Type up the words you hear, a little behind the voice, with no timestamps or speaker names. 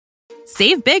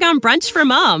Save big on brunch for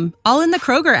mom, all in the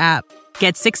Kroger app.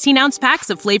 Get 16-ounce packs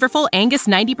of flavorful Angus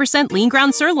 90% lean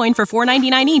ground sirloin for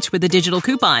 $4.99 each with a digital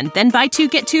coupon. Then buy 2,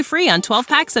 get 2 free on 12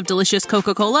 packs of delicious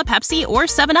Coca-Cola, Pepsi, or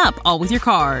 7-Up, all with your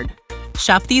card.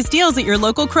 Shop these deals at your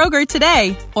local Kroger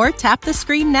today, or tap the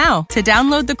screen now to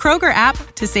download the Kroger app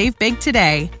to save big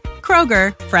today.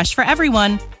 Kroger, fresh for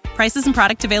everyone. Prices and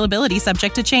product availability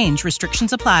subject to change.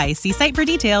 Restrictions apply. See site for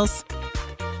details.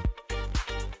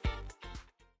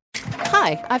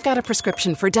 Hi, I've got a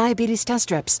prescription for diabetes test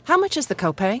strips. How much is the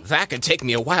copay? That could take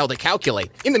me a while to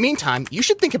calculate. In the meantime, you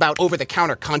should think about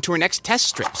over-the-counter Contour Next test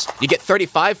strips. You get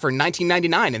 35 for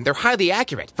 $19.99, and they're highly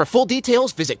accurate. For full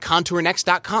details, visit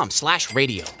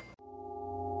contournext.com/radio.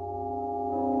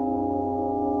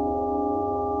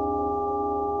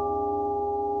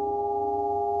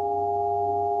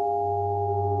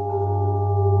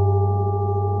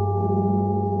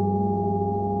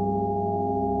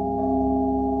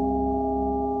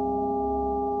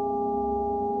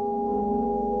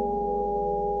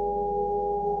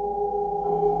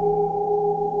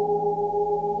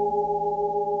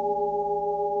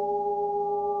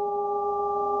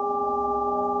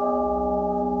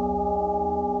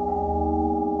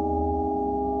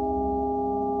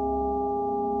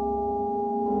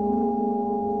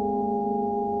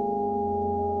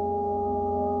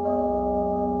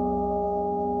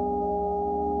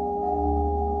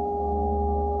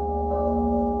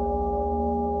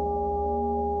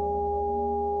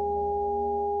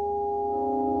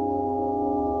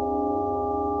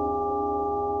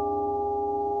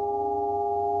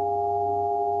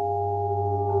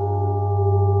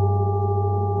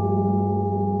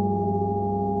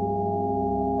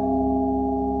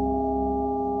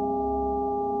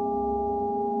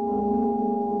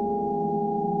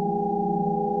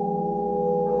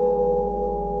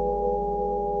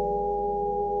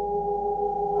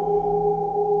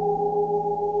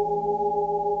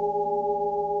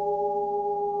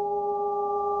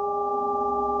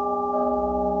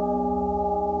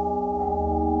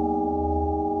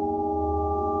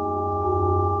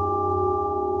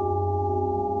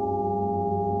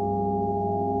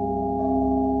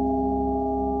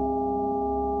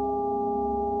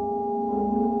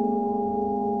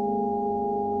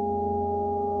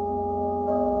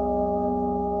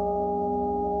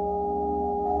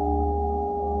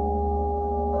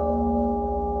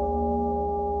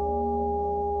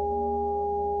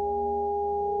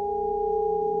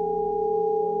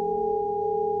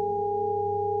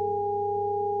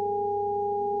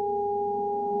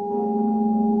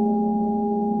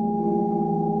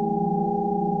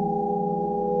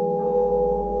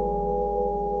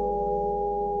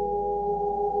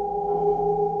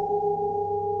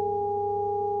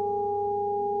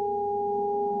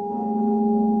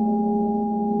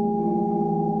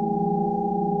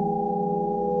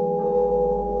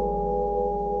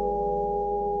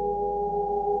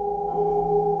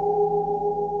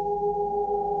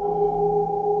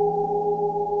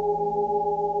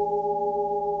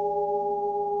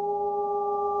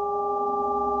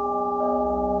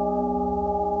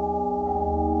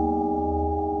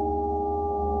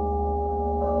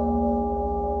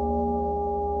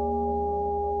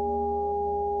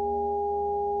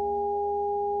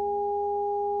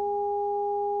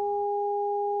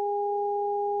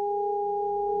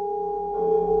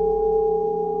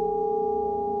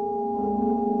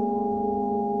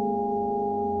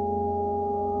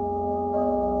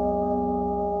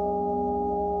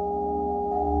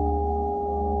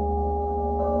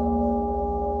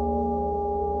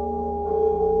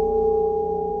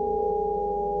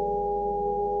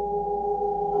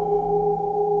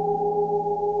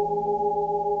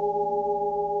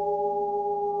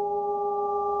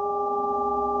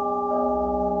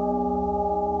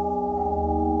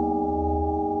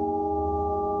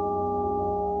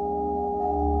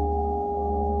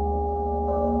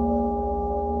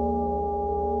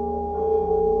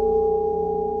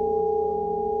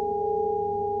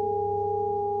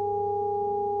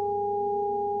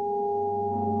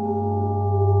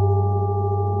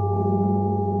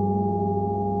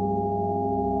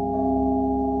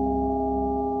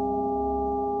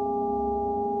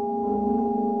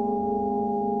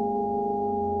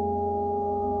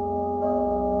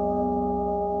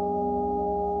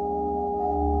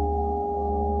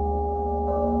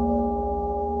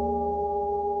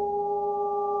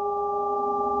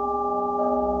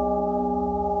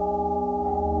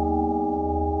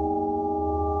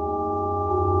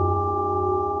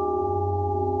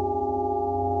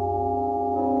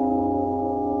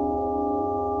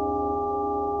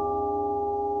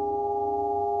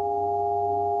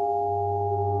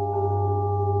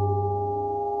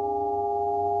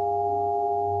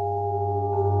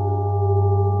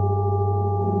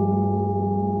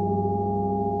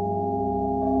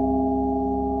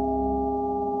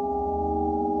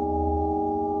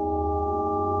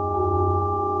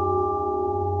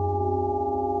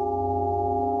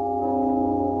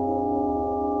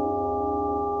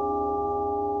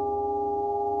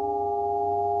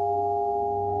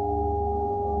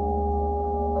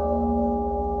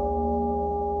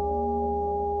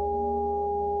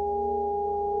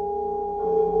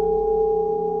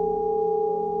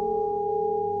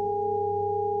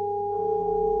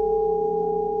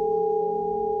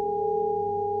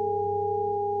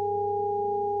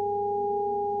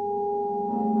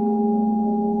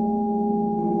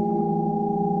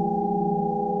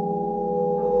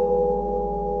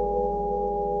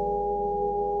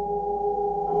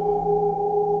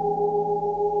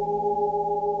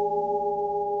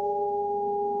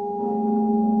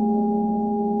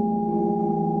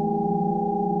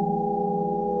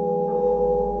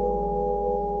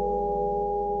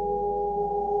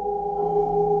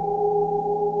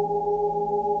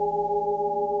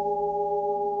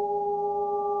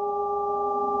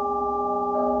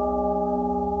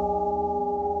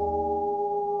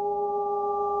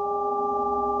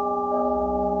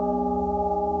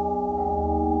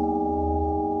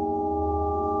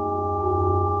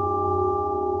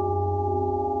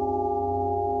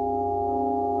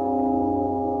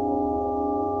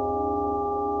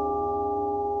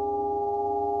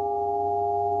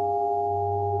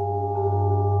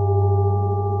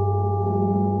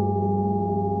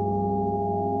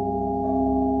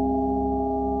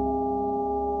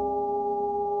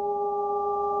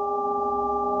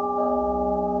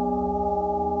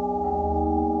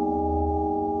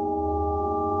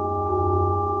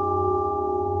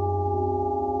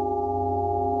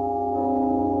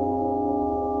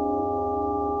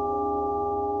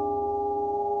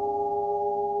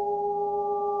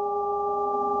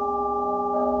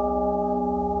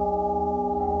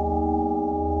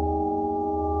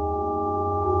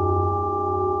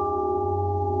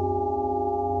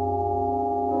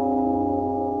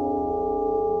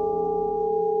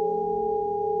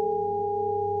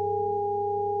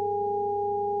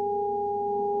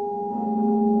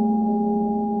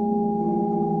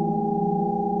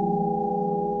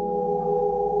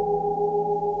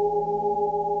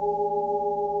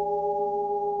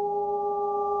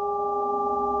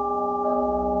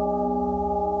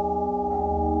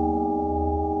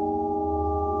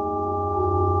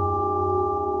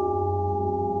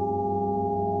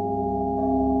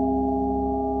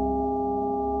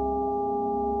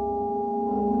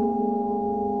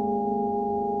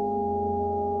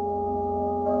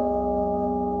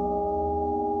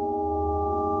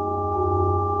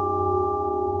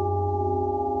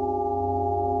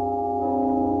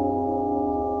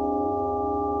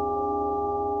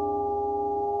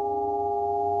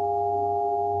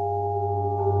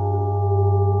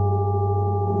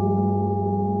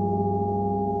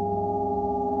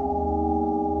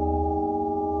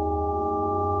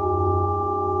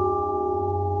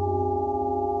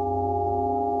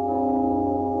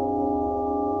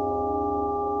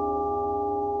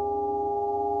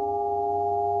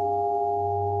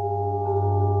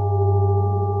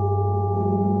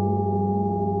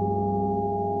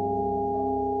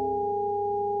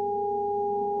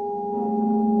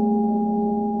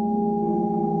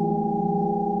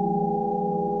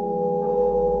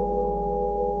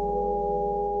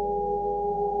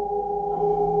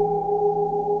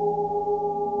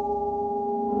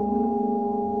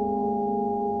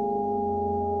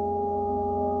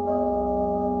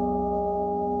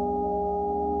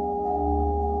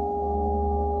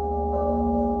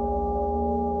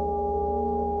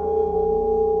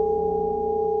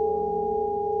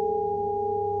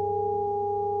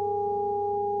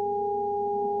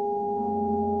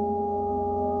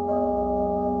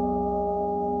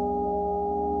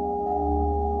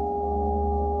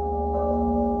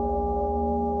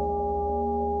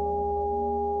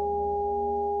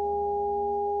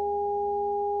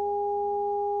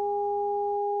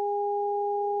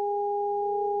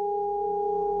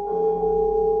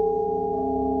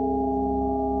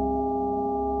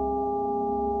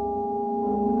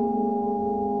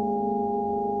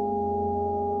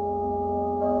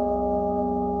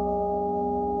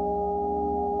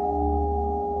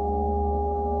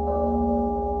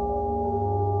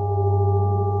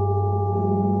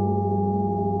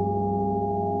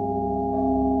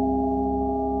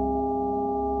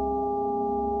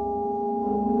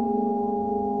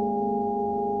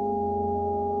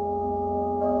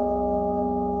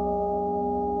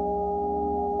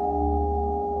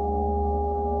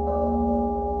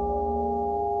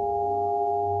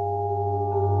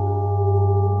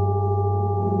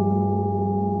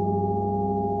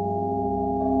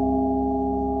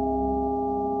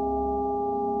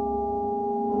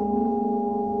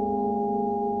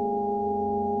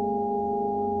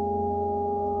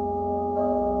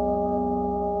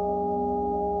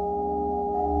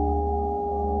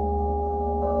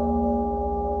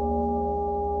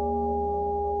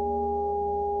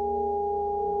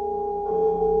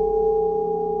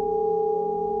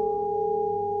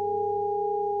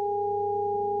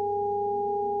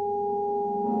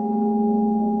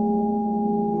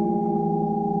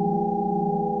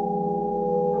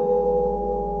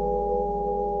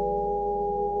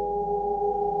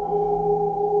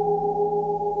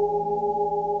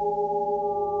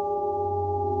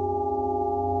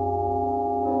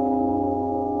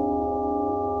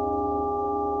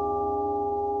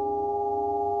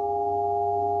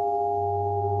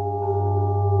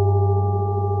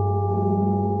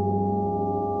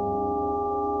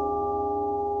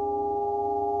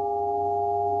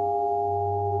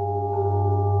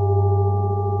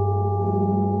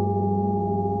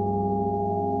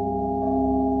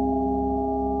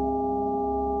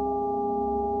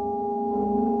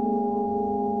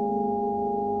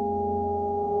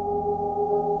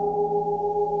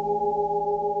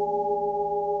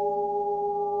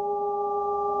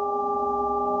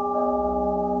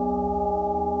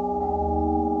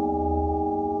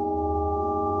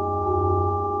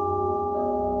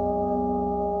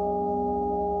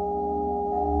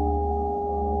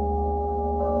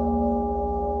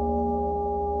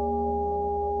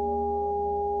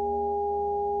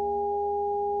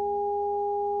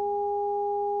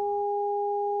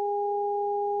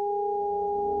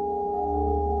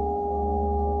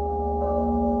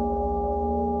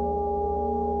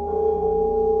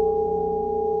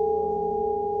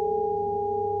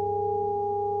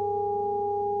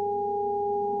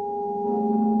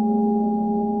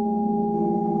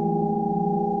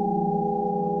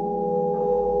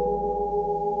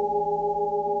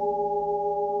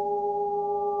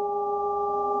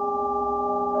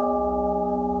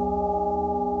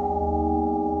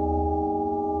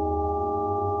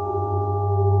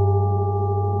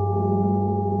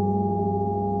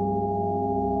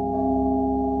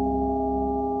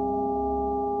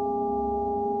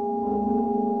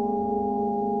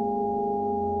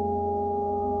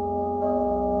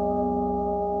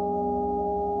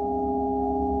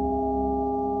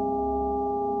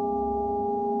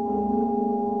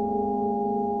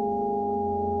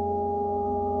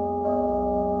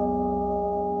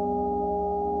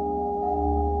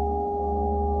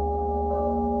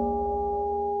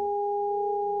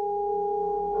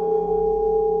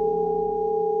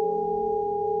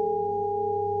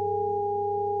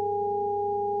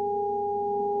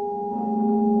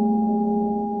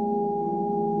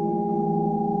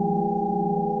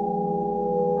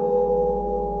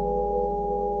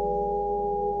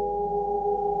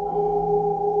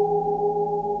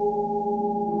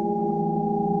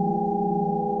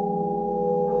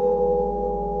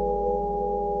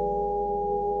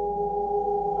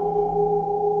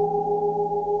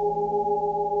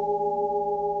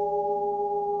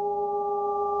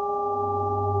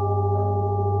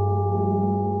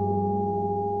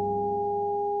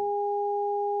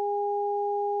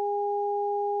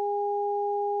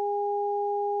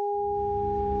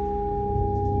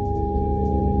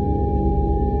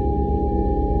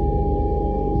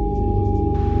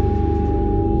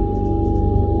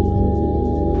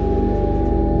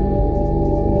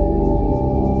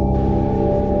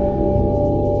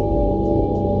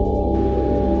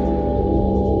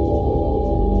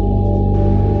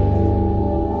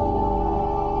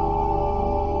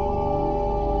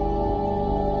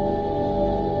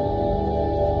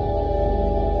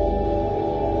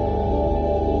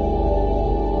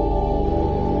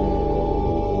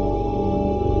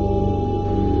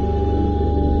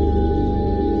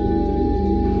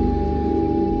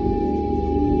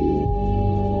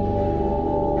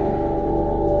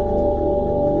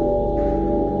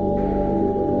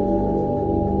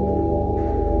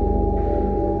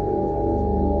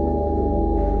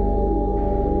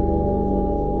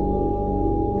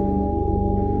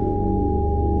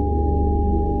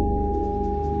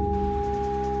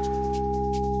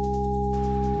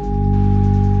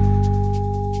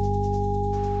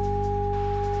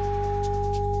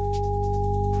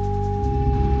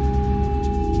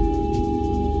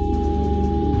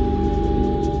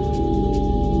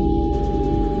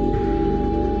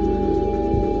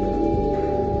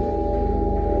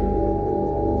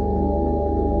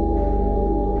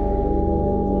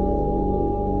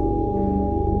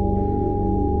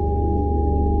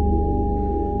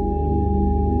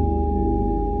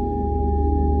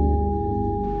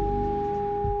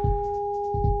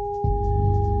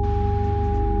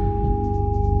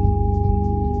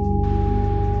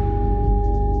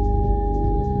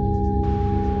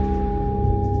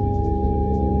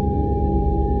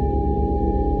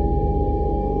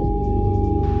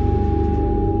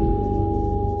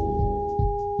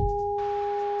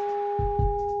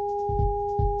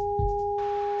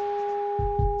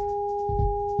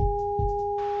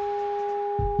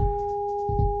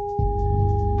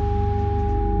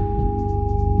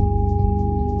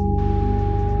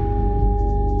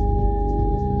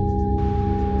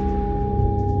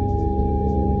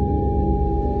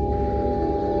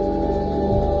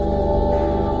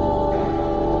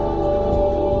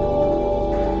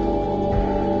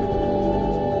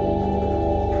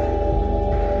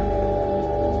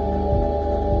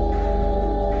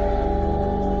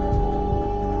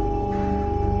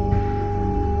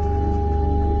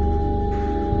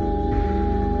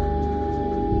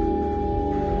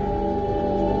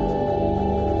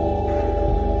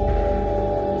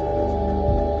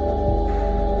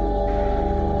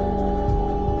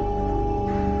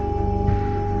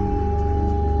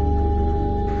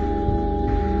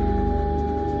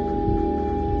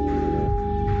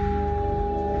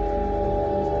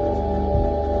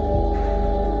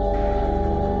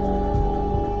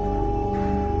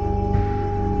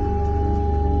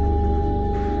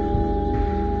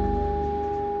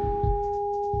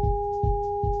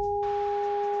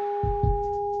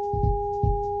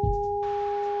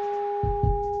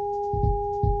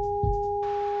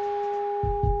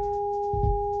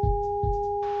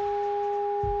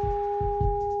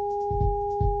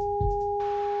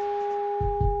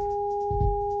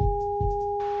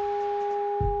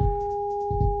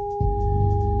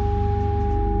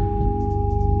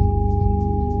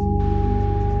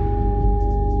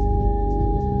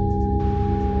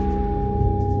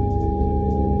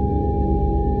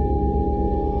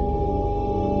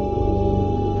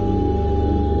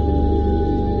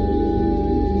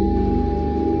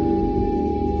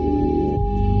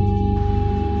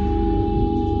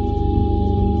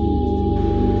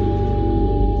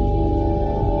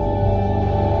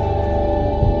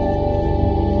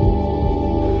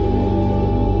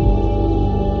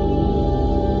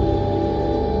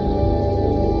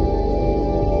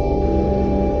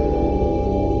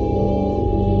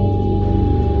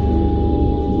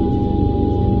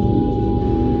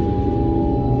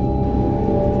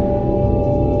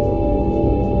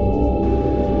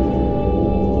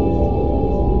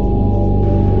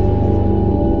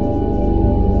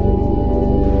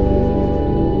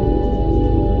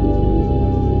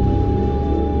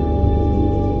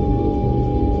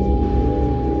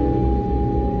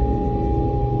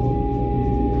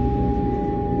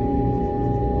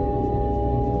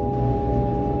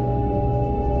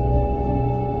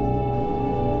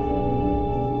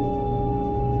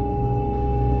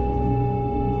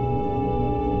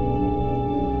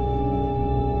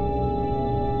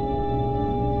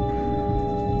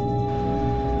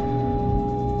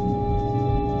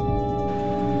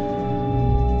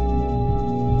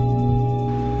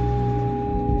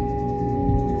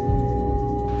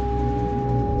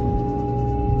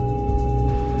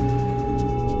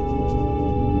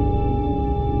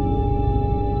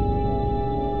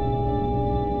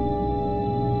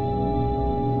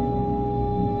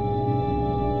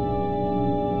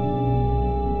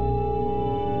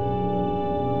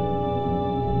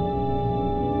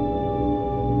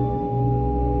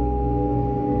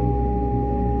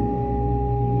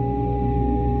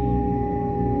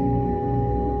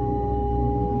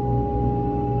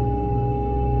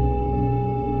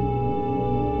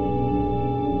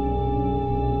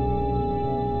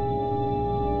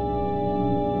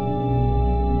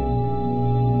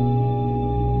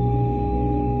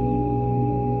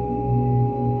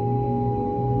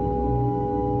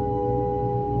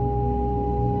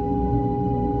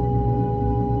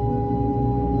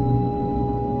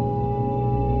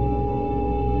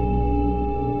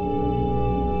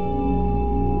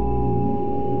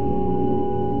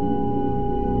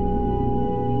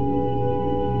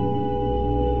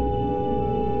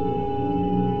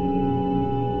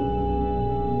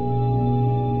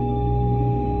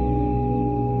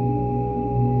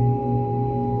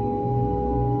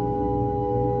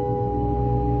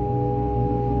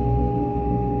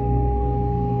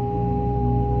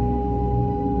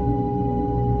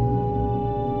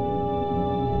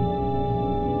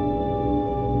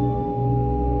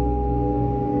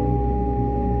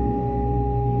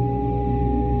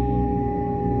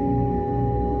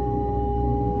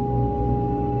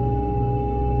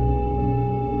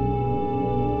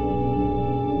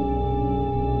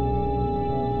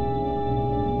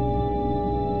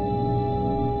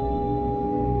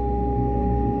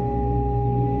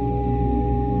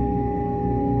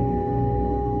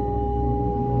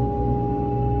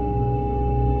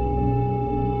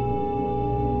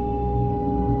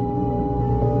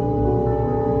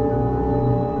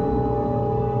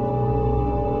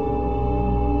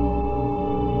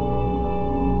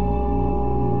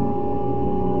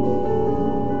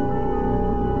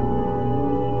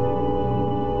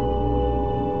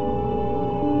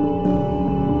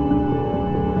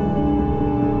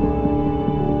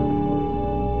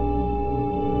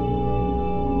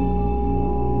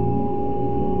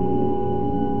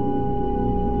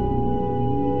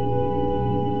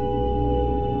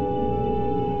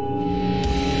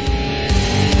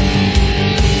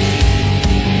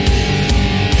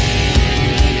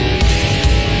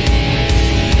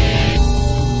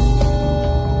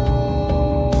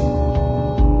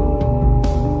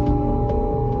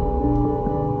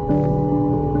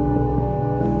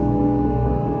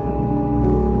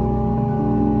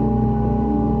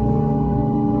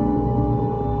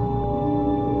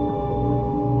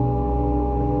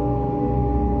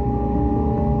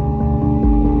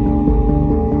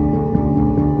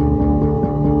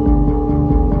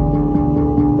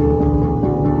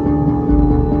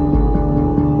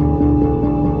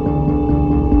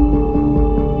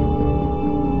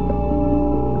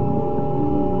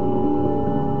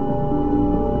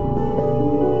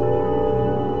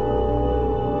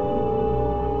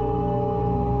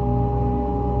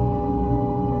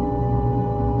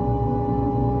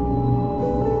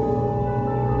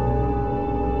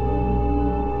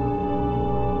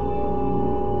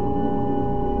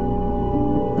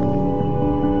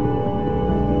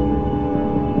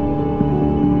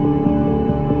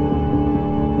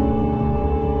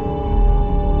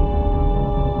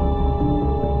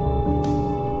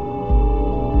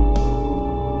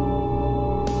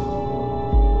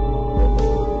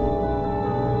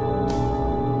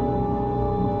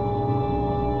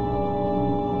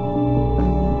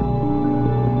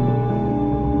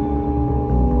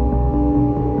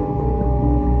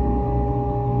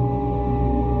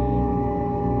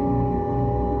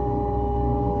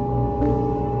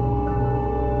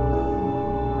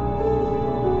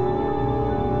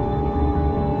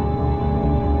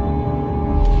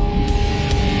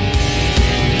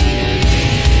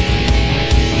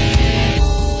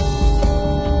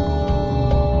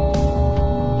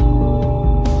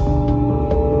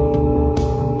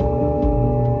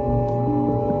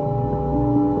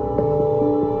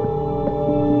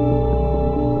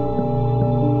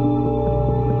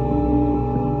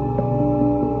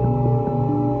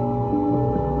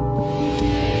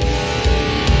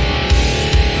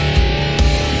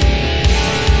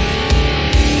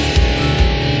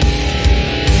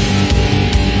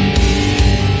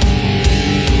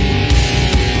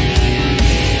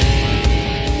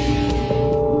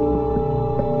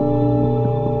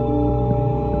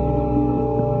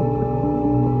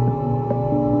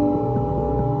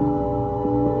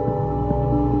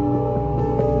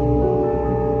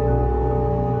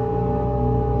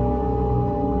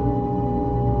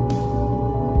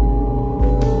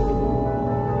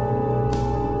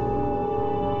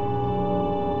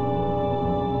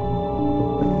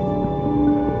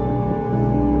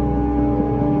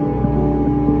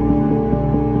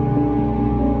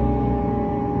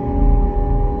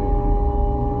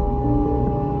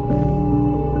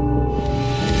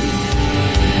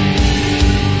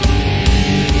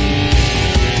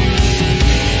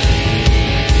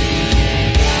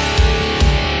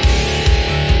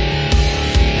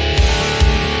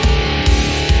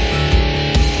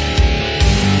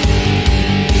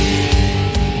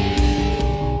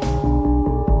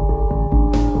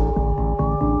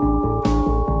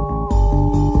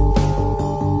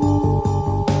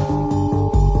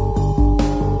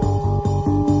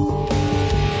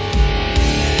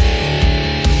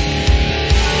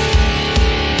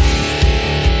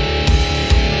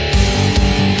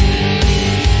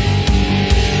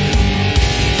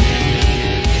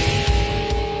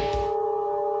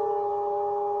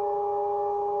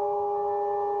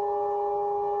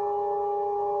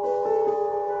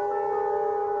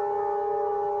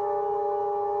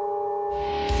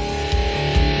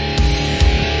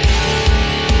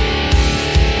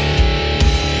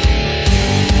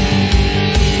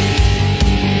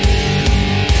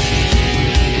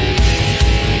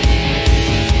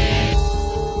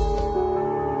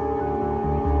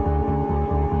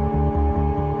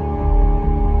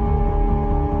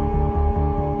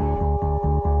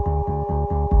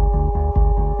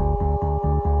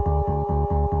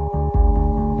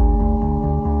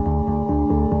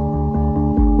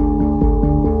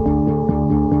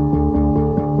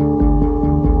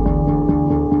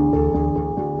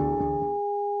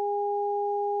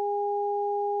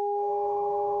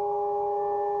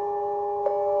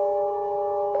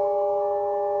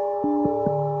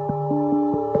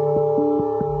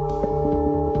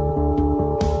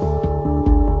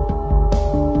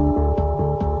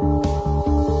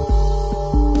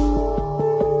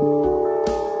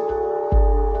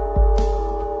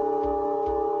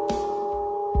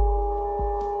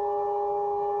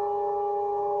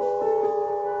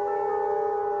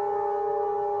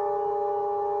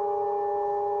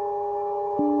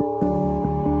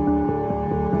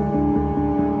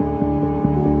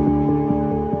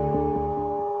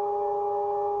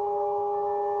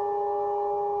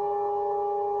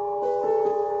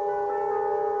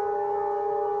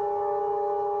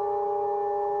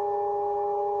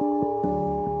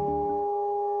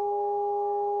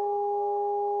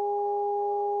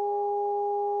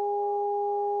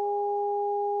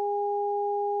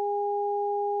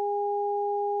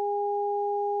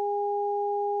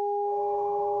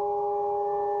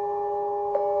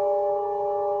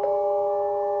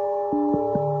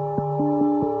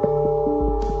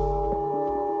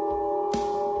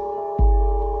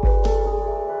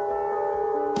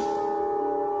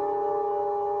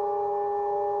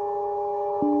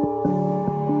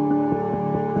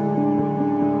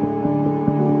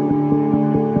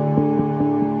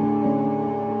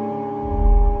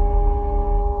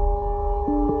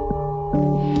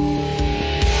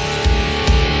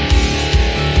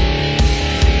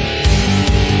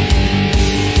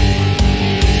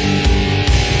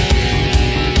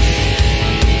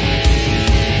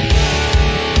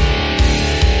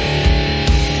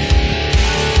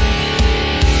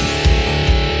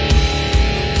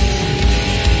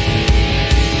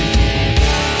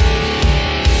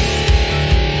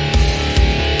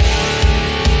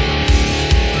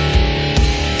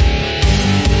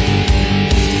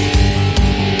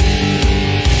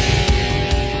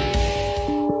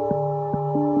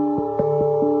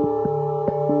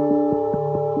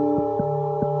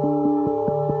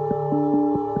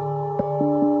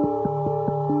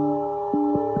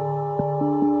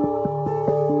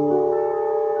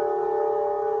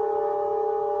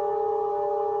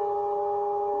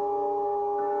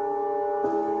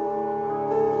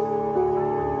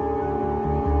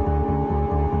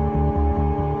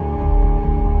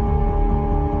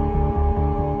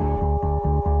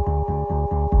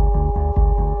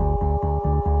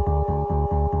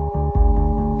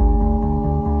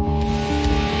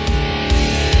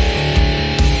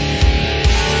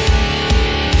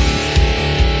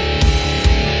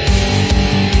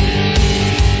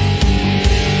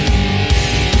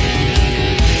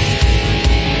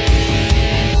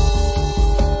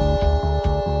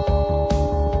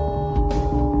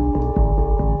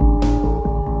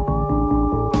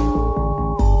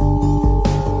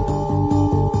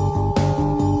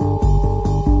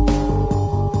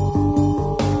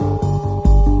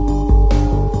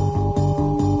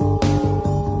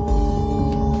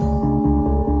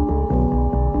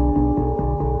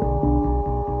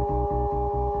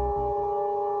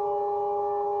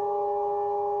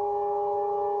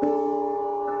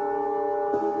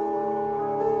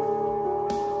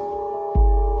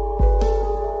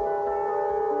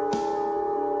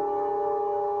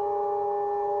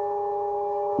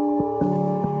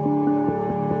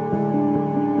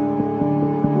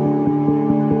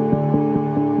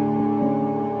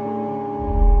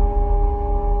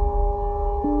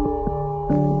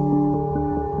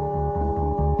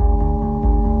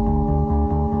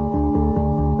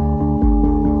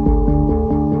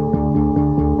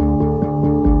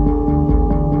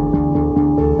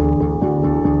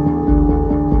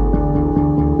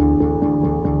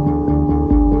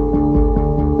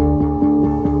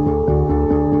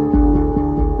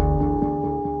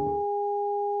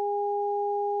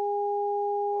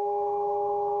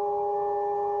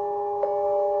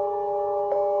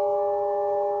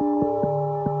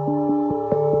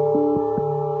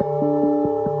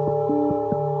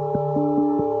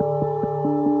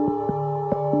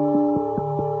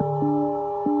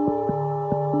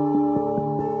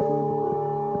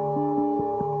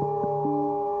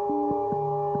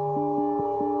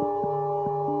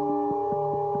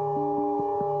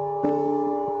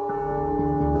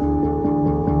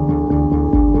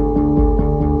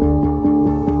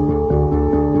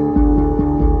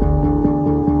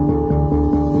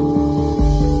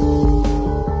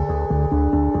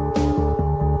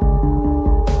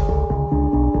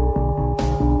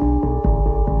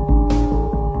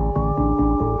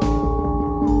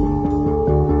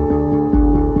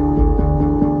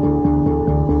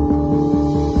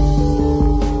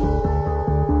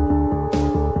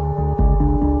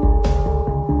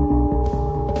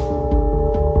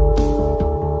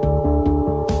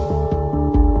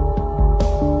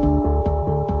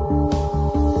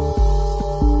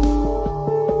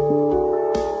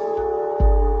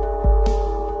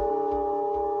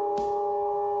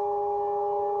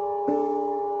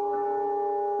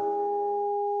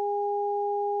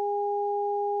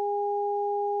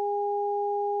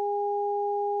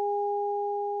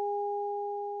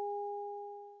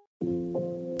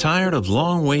 Tired of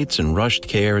long waits and rushed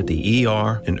care at the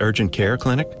ER and urgent care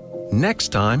clinic? Next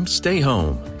time, stay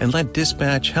home and let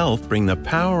Dispatch Health bring the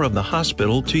power of the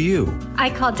hospital to you. I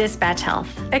call Dispatch Health.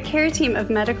 A care team of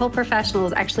medical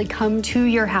professionals actually come to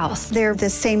your house. They're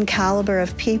the same caliber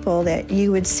of people that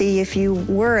you would see if you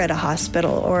were at a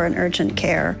hospital or an urgent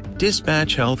care.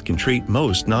 Dispatch Health can treat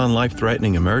most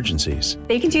non-life-threatening emergencies.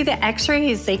 They can do the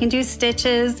x-rays, they can do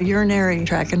stitches, urinary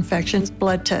tract infections,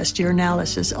 blood test,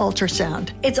 urinalysis,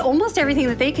 ultrasound. It's almost everything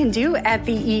that they can do at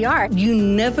the ER. You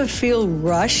never feel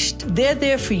rushed. They're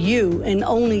there for you and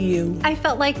only you. I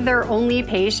felt like their only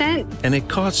patient. And it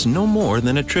costs no more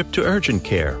than a trip to urgent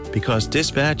care because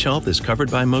Dispatch Health is covered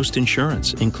by most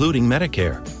insurance, including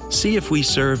Medicare. See if we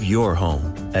serve your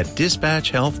home at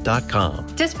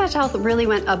dispatchhealth.com. Dispatch Health really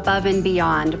went above and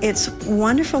beyond. It's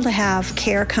wonderful to have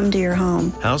care come to your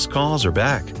home. House calls are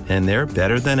back, and they're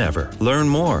better than ever. Learn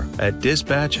more at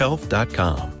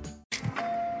dispatchhealth.com.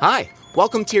 Hi,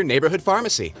 Welcome to your neighborhood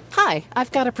pharmacy. Hi,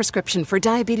 I've got a prescription for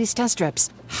diabetes test strips.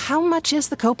 How much is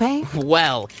the copay?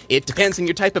 Well, it depends on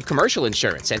your type of commercial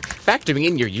insurance and factoring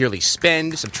in your yearly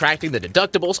spend, subtracting the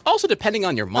deductibles, also depending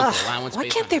on your monthly allowance. Why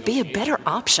can't there be a better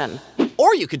option?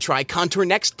 Or you could try Contour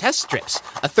Next test strips.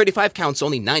 A 35 count's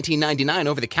only $19.99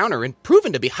 over the counter and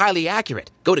proven to be highly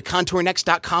accurate. Go to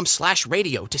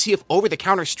contournext.com/radio to see if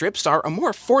over-the-counter strips are a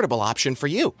more affordable option for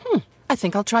you. I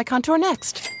think I'll try Contour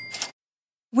Next.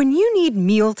 When you need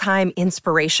mealtime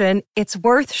inspiration, it's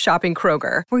worth shopping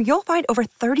Kroger, where you'll find over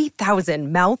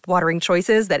 30,000 mouth-watering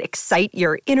choices that excite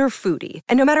your inner foodie.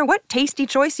 And no matter what tasty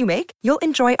choice you make, you'll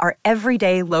enjoy our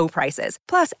everyday low prices,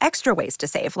 plus extra ways to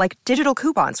save, like digital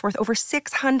coupons worth over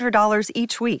 $600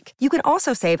 each week. You can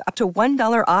also save up to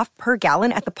 $1 off per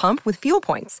gallon at the pump with fuel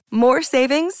points. More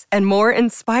savings and more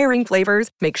inspiring flavors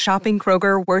make shopping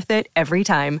Kroger worth it every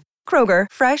time. Kroger,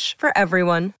 fresh for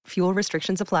everyone. Fuel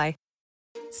restrictions apply.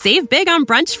 Save big on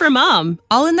brunch for mom,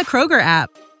 all in the Kroger app.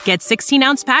 Get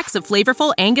 16-ounce packs of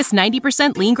flavorful Angus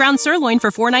 90% lean ground sirloin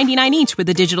for $4.99 each with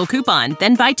a digital coupon.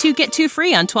 Then buy 2, get 2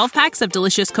 free on 12 packs of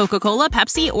delicious Coca-Cola,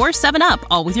 Pepsi, or 7-Up,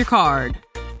 all with your card.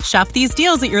 Shop these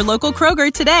deals at your local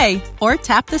Kroger today, or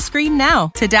tap the screen now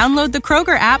to download the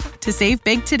Kroger app to save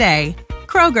big today.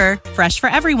 Kroger, fresh for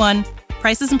everyone.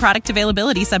 Prices and product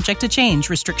availability subject to change.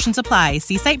 Restrictions apply.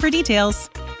 See site for details.